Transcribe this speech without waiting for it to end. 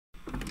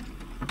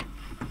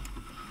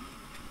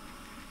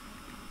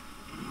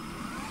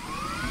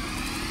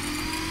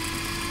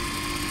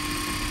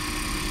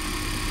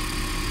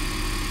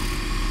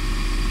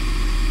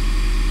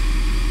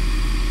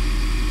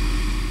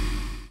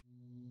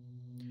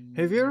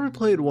Have you ever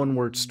played One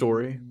Word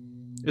Story?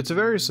 It's a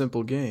very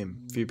simple game.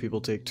 Few people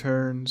take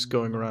turns,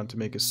 going around to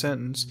make a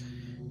sentence.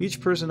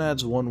 Each person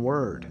adds one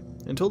word.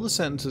 Until the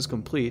sentence is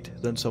complete,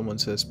 then someone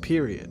says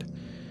period.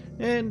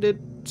 And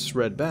it's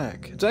read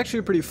back. It's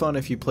actually pretty fun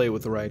if you play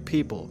with the right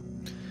people.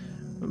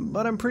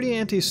 But I'm pretty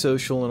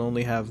antisocial and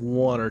only have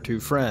one or two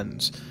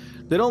friends.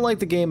 They don't like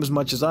the game as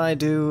much as I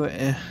do,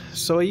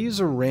 so I use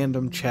a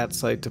random chat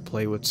site to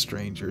play with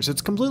strangers.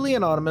 It's completely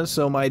anonymous,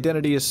 so my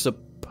identity is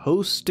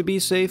supposed to be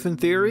safe in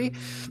theory.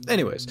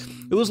 Anyways,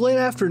 it was late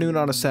afternoon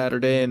on a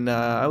Saturday, and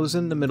I was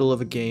in the middle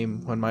of a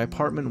game when my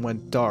apartment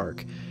went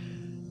dark.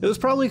 It was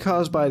probably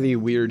caused by the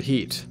weird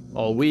heat.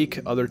 All week,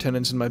 other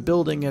tenants in my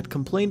building had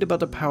complained about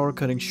the power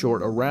cutting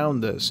short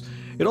around this.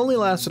 It only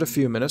lasted a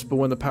few minutes, but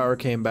when the power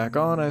came back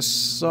on, I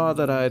saw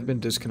that I had been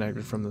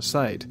disconnected from the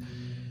site.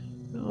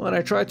 When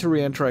I tried to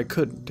re-enter, I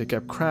couldn't. It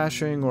kept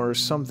crashing or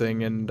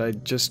something, and I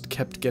just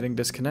kept getting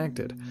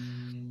disconnected.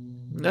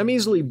 I'm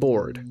easily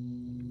bored,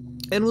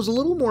 and was a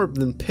little more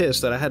than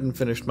pissed that I hadn't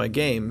finished my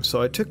game, so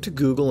I took to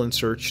Google and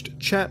searched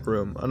chat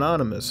room,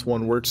 anonymous,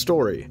 one-word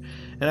story,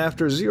 and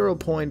after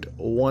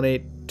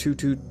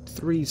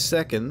 0.18223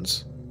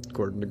 seconds,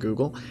 according to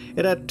Google,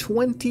 it had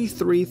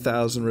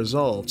 23,000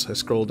 results. I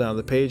scrolled down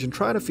the page and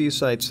tried a few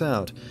sites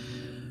out.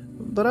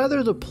 But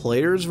either the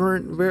players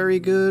weren't very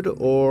good,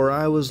 or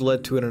I was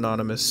led to an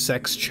anonymous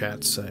sex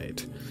chat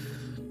site.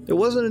 It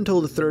wasn't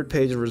until the third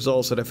page of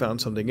results that I found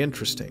something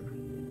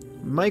interesting.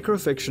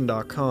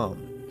 Microfiction.com.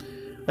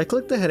 I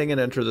clicked the heading and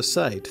entered the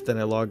site, then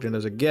I logged in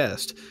as a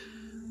guest.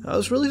 I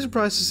was really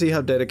surprised to see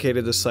how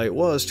dedicated the site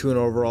was to an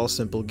overall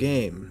simple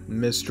game.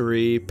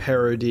 Mystery,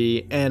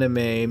 parody,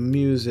 anime,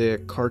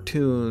 music,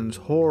 cartoons,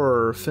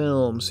 horror,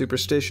 film,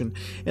 superstition,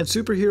 and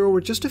superhero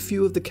were just a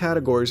few of the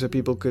categories that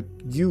people could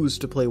use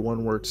to play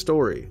one-word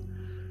story.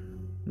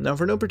 Now,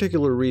 for no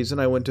particular reason,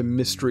 I went to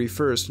mystery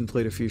first and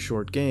played a few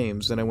short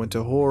games, then I went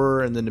to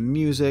horror, and then to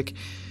music,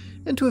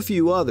 and to a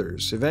few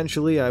others.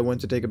 Eventually, I went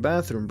to take a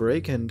bathroom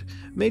break and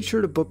made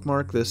sure to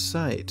bookmark this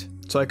site,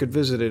 so I could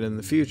visit it in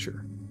the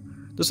future.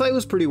 The site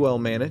was pretty well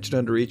managed.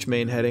 Under each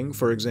main heading,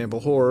 for example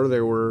horror,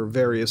 there were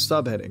various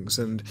subheadings,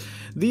 and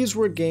these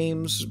were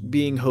games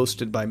being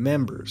hosted by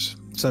members.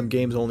 Some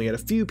games only had a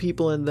few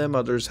people in them,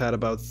 others had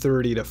about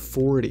 30 to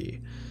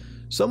 40.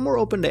 Some were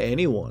open to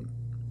anyone.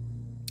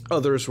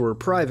 Others were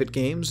private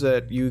games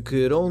that you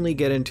could only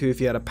get into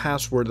if you had a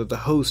password that the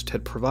host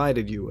had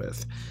provided you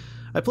with.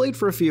 I played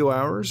for a few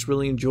hours,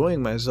 really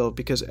enjoying myself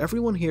because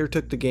everyone here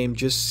took the game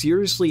just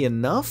seriously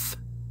enough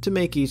to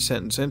make each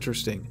sentence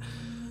interesting,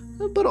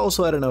 but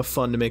also had enough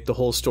fun to make the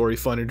whole story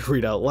funny to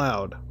read out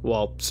loud,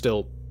 while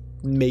still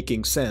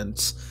making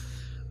sense.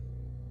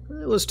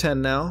 It was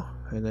 10 now,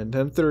 and then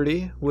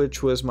 10:30,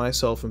 which was my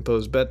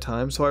self-imposed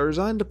bedtime, so I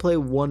resigned to play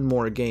one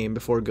more game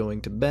before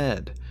going to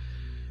bed.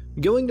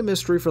 Going to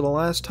Mystery for the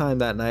last time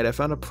that night, I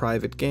found a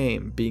private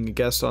game. Being a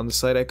guest on the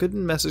site, I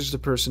couldn't message the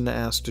person to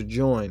ask to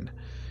join,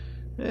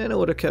 and I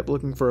would have kept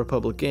looking for a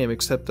public game,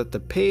 except that the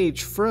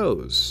page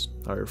froze.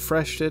 I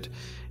refreshed it,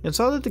 and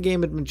saw that the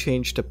game had been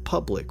changed to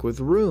public, with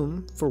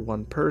room for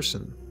one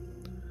person.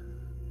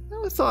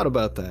 Now I thought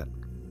about that.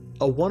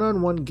 A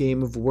one-on-one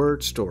game of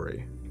word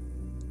story.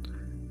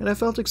 And I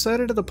felt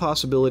excited at the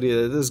possibility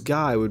that this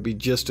guy would be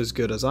just as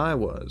good as I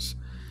was,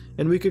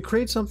 and we could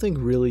create something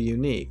really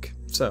unique.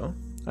 So,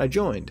 I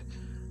joined.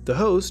 The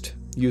host,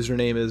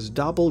 username is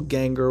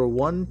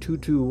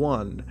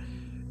Doppelganger1221,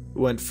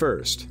 went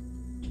first.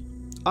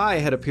 I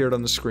had appeared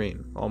on the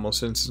screen,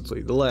 almost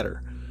instantly, the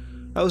letter.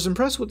 I was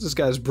impressed with this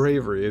guy's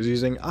bravery, as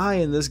using I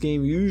in this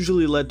game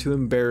usually led to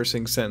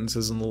embarrassing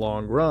sentences in the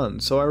long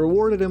run, so I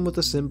rewarded him with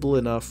a simple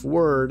enough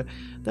word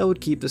that would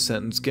keep the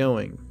sentence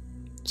going.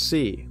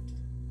 C.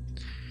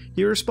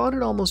 He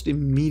responded almost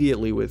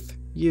immediately with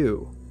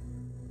you.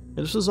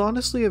 And this was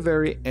honestly a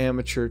very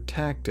amateur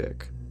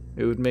tactic.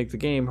 It would make the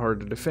game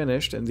harder to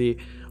finish, and the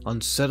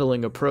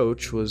unsettling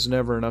approach was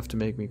never enough to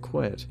make me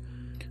quit.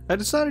 I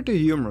decided to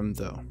humor him,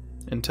 though,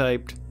 and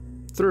typed,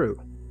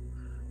 through.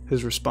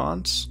 His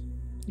response,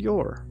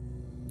 your.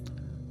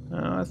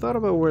 I thought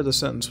about where the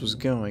sentence was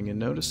going and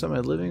noticed that my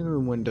living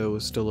room window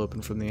was still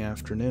open from the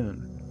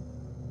afternoon.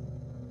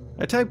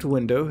 I typed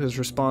window. His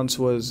response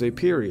was a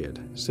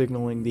period,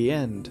 signaling the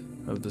end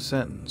of the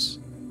sentence.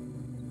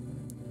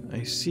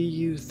 I see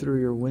you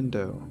through your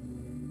window.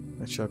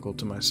 I chuckled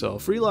to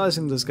myself,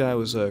 realizing this guy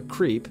was a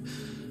creep.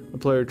 A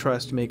player who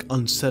tries to make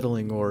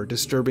unsettling or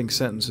disturbing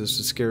sentences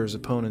to scare his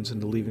opponents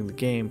into leaving the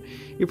game.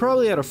 He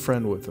probably had a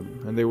friend with him,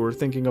 and they were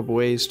thinking up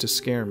ways to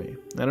scare me,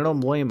 and I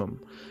don't blame him.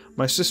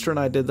 My sister and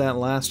I did that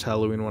last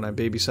Halloween when I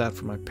babysat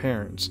for my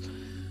parents.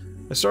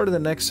 I started the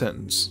next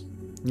sentence.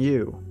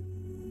 You.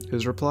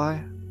 His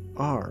reply,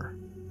 are.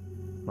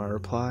 My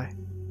reply,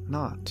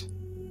 not.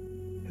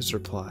 His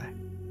reply,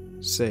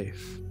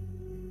 safe.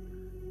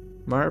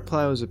 My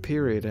reply was a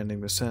period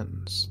ending the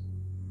sentence.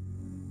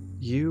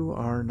 You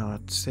are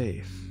not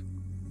safe.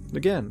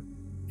 Again.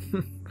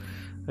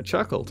 I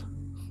chuckled,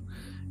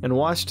 and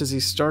watched as he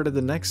started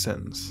the next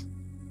sentence.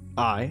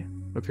 I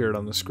appeared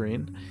on the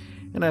screen,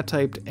 and I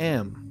typed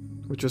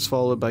am, which was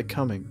followed by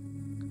coming.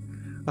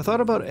 I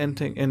thought about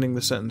ending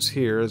the sentence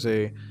here as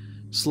a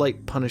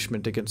slight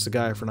punishment against the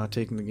guy for not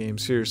taking the game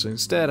seriously.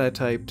 Instead, I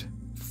typed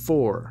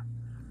 4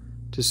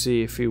 to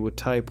see if he would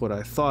type what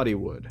I thought he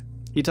would.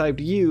 He typed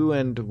you,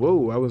 and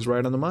whoa, I was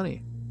right on the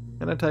money.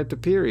 And I typed a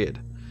period.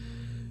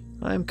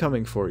 I'm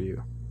coming for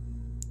you.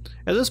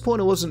 At this point,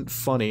 it wasn't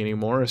funny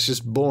anymore, it's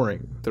just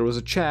boring. There was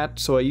a chat,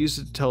 so I used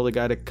it to tell the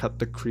guy to cut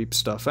the creep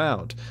stuff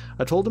out.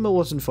 I told him it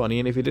wasn't funny,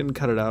 and if he didn't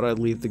cut it out, I'd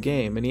leave the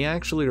game, and he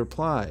actually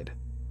replied,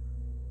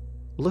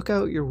 "Look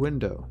out your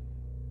window."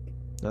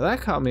 Now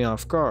that caught me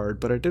off guard,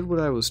 but I did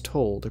what I was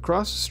told.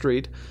 Across the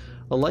street,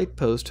 a light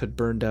post had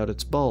burned out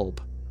its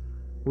bulb,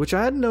 which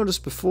I hadn't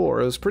noticed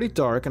before. It was pretty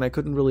dark, and I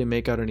couldn't really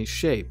make out any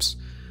shapes.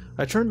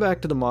 I turned back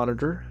to the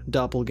monitor.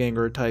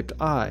 Doppelganger typed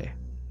I.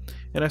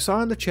 And I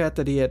saw in the chat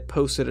that he had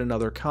posted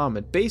another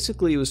comment.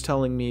 Basically, he was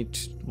telling me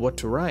what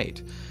to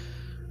write.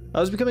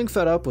 I was becoming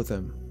fed up with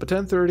him, but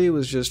 10:30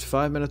 was just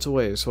 5 minutes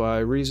away, so I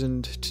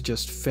reasoned to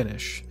just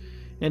finish,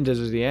 and did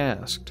as he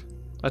asked.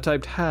 I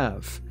typed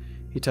have.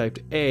 He typed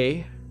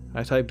a.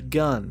 I typed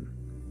gun.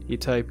 He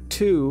typed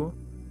to.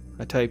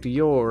 I typed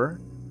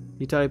your.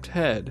 He typed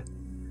head.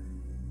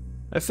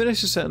 I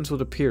finished the sentence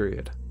with a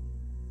period.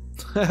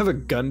 I have a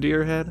gun to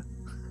your head?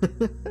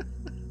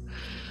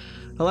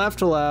 I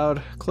laughed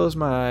aloud, closed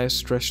my eyes,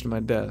 stretched to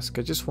my desk.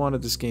 I just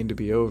wanted this game to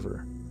be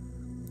over.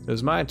 It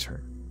was my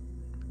turn.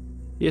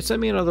 He had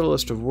sent me another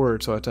list of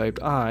words, so I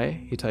typed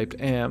I, he typed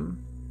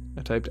am,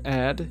 I typed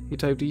add, he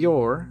typed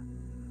your,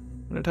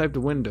 and I typed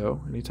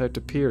window, and he typed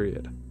a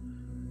period.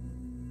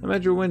 I'm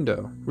at your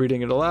window.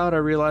 Reading it aloud, I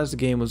realized the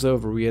game was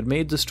over. We had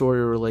made the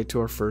story relate to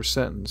our first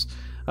sentence.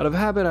 Out of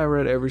habit, I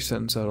read every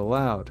sentence out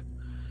aloud.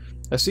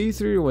 I see you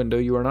through your window.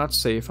 You are not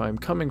safe. I am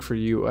coming for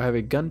you. I have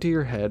a gun to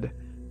your head.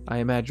 I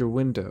am at your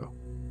window.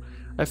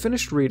 I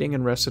finished reading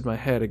and rested my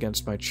head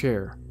against my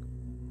chair,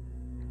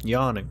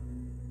 yawning.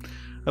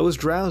 I was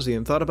drowsy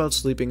and thought about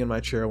sleeping in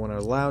my chair when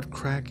a loud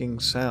cracking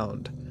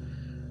sound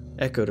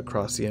echoed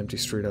across the empty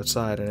street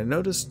outside, and I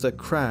noticed the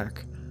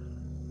crack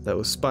that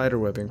was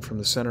spiderwebbing from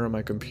the center of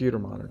my computer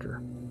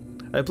monitor.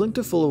 I blinked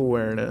to full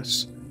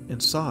awareness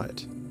and saw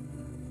it.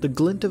 The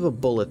glint of a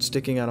bullet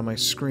sticking out of my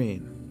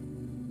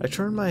screen. I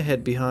turned my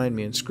head behind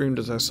me and screamed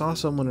as I saw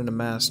someone in a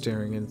mask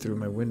staring in through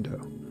my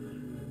window.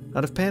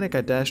 Out of panic,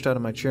 I dashed out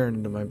of my chair and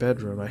into my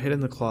bedroom. I hid in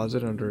the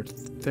closet under a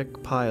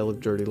thick pile of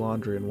dirty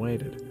laundry and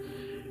waited,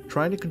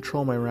 trying to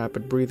control my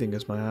rapid breathing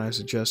as my eyes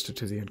adjusted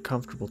to the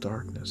uncomfortable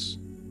darkness.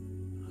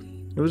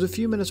 It was a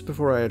few minutes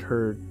before I had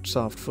heard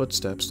soft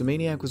footsteps. The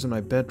maniac was in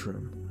my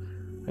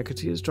bedroom. I could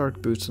see his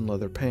dark boots and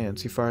leather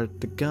pants. He fired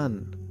the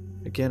gun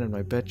again in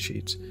my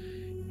bedsheets.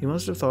 He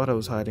must have thought I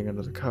was hiding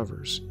under the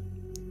covers.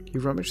 He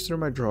rummaged through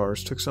my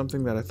drawers, took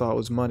something that I thought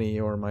was money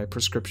or my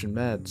prescription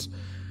meds.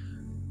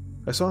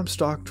 I saw him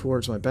stalk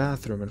towards my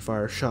bathroom and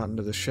fire a shot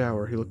into the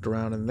shower. He looked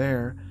around in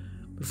there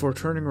before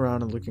turning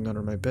around and looking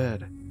under my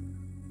bed.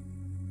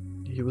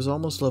 He was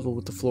almost level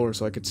with the floor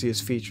so I could see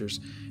his features.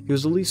 He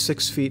was at least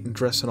 6 feet and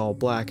dressed in all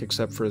black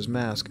except for his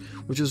mask,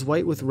 which was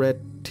white with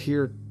red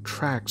tear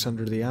tracks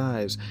under the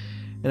eyes,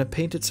 and a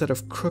painted set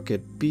of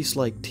crooked,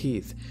 beast-like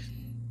teeth.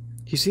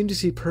 He seemed to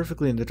see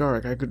perfectly in the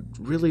dark. I could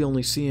really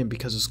only see him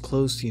because his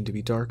clothes seemed to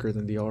be darker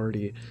than the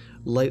already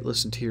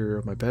lightless interior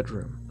of my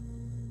bedroom.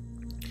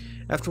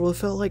 After what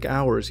felt like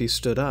hours, he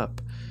stood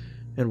up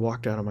and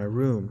walked out of my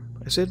room.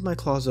 I stayed in my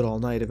closet all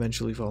night,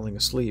 eventually falling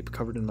asleep,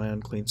 covered in my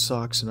unclean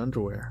socks and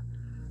underwear.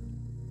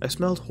 I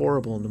smelled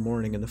horrible in the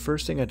morning, and the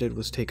first thing I did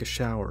was take a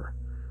shower.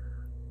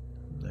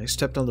 I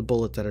stepped on the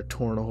bullet that had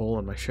torn a hole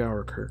in my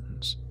shower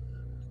curtains.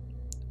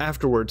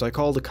 Afterwards, I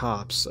called the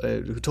cops,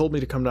 who told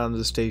me to come down to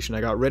the station. I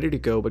got ready to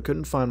go, but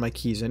couldn't find my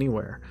keys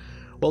anywhere.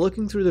 While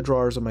looking through the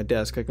drawers of my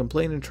desk, I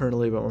complained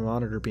internally about my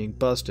monitor being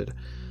busted.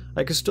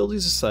 I could still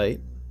use the site,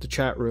 the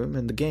chat room,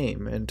 and the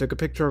game, and took a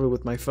picture of it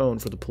with my phone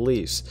for the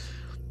police.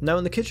 Now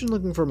in the kitchen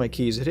looking for my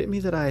keys, it hit me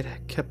that I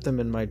had kept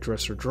them in my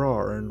dresser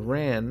drawer, and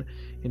ran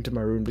into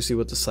my room to see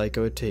what the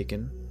psycho had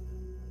taken,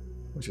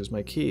 which was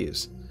my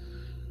keys.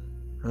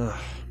 Ugh.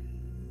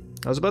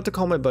 I was about to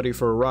call my buddy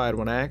for a ride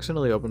when I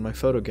accidentally opened my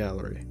photo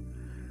gallery.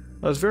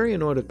 I was very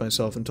annoyed with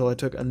myself until I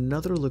took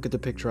another look at the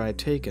picture I had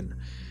taken.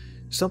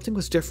 Something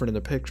was different in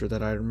the picture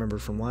that I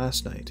remembered from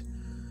last night.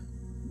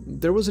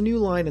 There was a new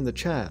line in the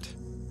chat.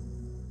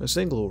 A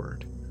single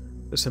word.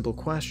 A simple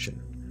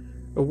question.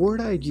 A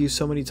word I had used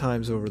so many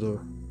times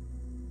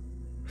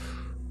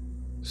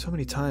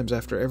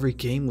after every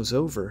game was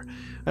over.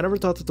 I never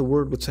thought that the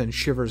word would send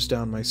shivers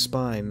down my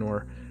spine,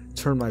 or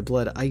turn my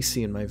blood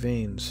icy in my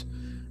veins.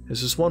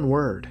 It's just one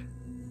word.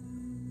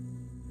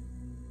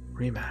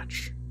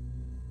 Rematch.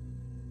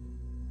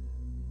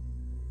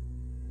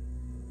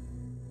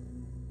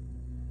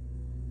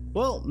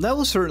 Well, that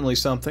was certainly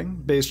something,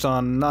 based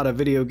on not a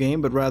video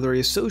game, but rather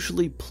a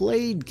socially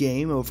played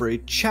game over a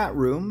chat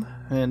room,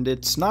 and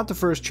it's not the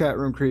first chat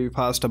room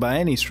creepypasta by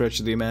any stretch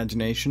of the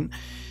imagination,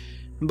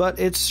 but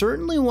it's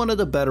certainly one of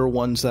the better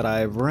ones that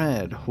I've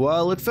read.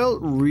 While it felt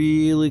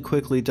really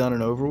quickly done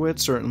and over with,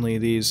 certainly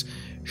these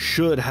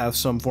should have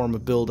some form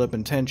of build-up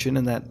and tension,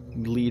 and that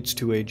leads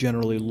to a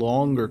generally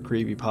longer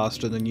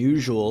creepypasta than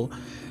usual.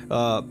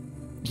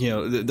 You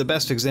know, the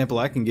best example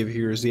I can give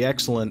here is the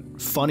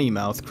excellent Funny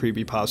Mouth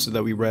creepypasta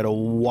that we read a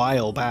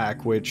while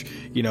back, which,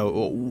 you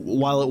know,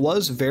 while it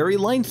was very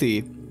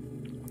lengthy,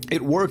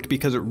 it worked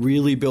because it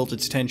really built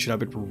its tension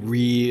up. It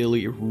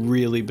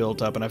really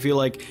built up. And I feel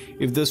like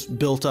if this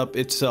built up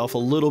itself a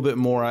little bit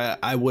more,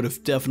 I would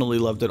have definitely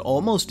loved it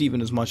almost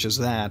even as much as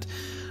that.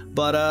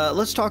 But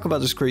let's talk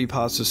about this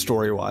creepypasta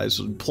story-wise,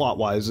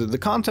 plot-wise. The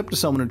concept of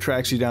someone who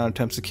tracks you down and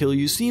attempts to kill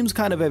you seems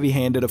kind of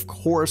heavy-handed, of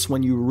course,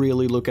 when you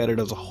really look at it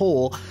as a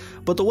whole,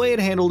 but the way it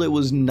handled it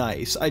was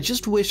nice. I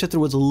just wish that there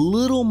was a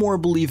little more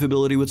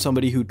believability with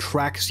somebody who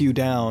tracks you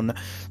down.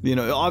 You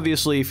know,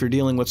 obviously, if you're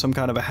dealing with some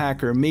kind of a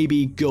hacker,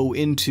 maybe go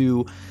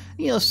into,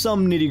 you know,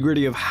 some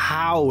nitty-gritty of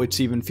how it's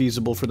even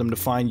feasible for them to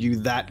find you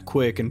that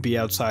quick and be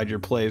outside your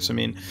place. I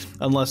mean,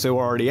 unless they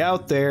were already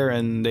out there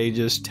and they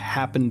just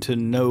happen to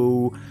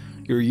know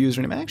your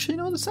username. Actually,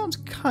 no, that sounds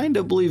kind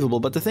of believable,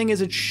 but the thing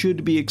is, it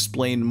should be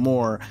explained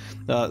more.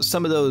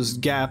 Some of those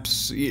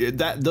gaps,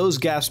 those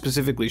gaps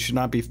specifically, should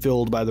not be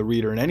filled by the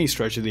reader in any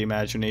stretch of the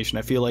imagination.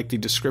 I feel like the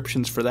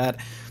descriptions for that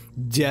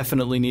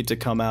definitely need to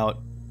come out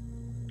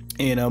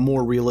in a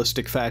more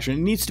realistic fashion.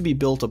 It needs to be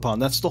built upon.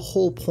 That's the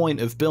whole point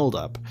of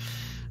build-up.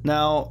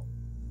 Now,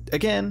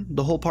 again,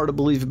 the whole part of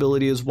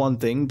believability is one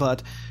thing,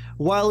 but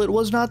while it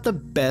was not the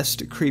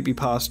best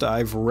creepypasta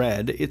I've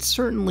read, it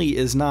certainly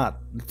is not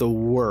the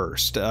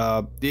worst.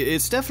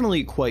 It's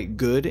definitely quite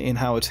good in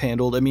how it's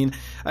handled. I mean,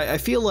 I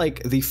feel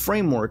like the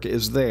framework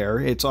is there.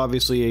 It's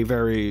obviously a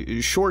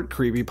very short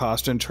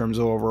creepypasta in terms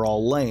of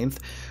overall length,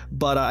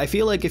 but I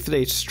feel like if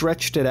they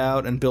stretched it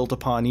out and built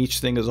upon each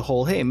thing as a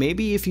whole, hey,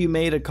 maybe if you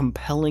made a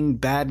compelling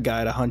bad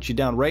guy to hunt you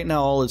down. Right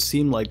now, all it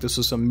seemed like this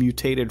was some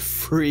mutated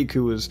freak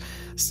who was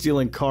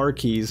stealing car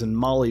keys and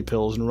Molly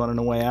pills and running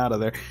away out of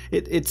there.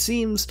 It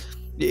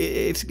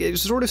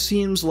sort of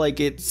seems like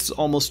it's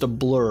almost a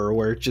blur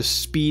where it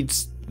just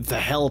speeds the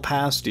hell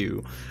past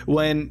you,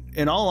 when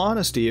in all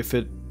honesty, if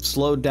it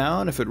slowed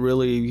down, if it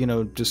really, you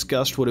know,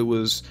 discussed what it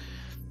was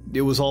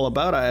all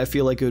about, I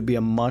feel like it would be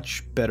a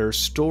much better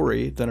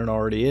story than it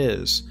already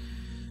is.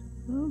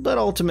 But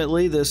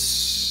ultimately,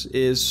 this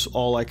is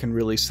all I can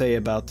really say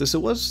about this.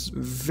 It was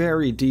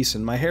very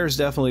decent. My hairs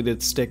definitely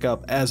did stick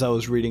up as I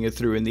was reading it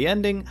through, and the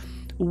ending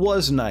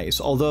was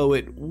nice, although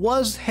it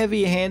was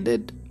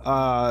heavy-handed.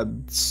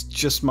 It's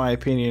just my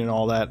opinion and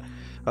all that.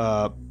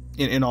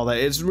 In all that,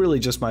 it's really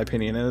just my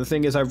opinion. And the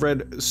thing is, I've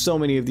read so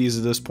many of these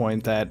at this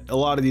point that a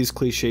lot of these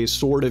cliches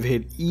sort of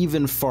hit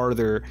even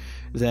farther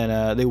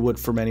than they would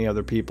for many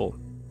other people.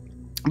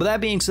 But that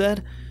being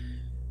said,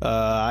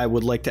 I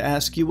would like to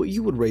ask you what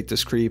you would rate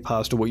this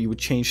creepypasta, what you would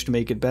change to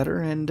make it better,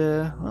 and,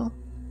 well,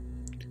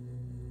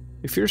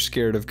 if you're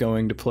scared of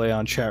going to play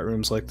on chat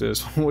rooms like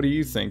this, what do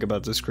you think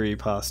about this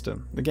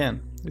creepypasta?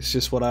 Again, it's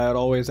just what I'd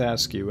always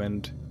ask you,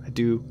 and I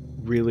do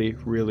really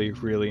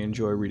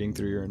enjoy reading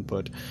through your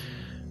input.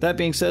 That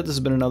being said, this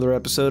has been another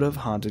episode of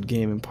Haunted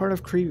Gaming, part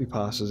of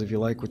Creepypastas. If you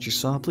like what you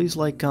saw, please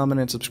like,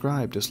 comment, and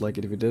subscribe. Dislike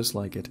it if you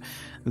dislike it.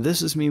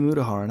 This is me,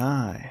 Mutahar, and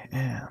I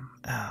am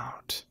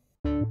out.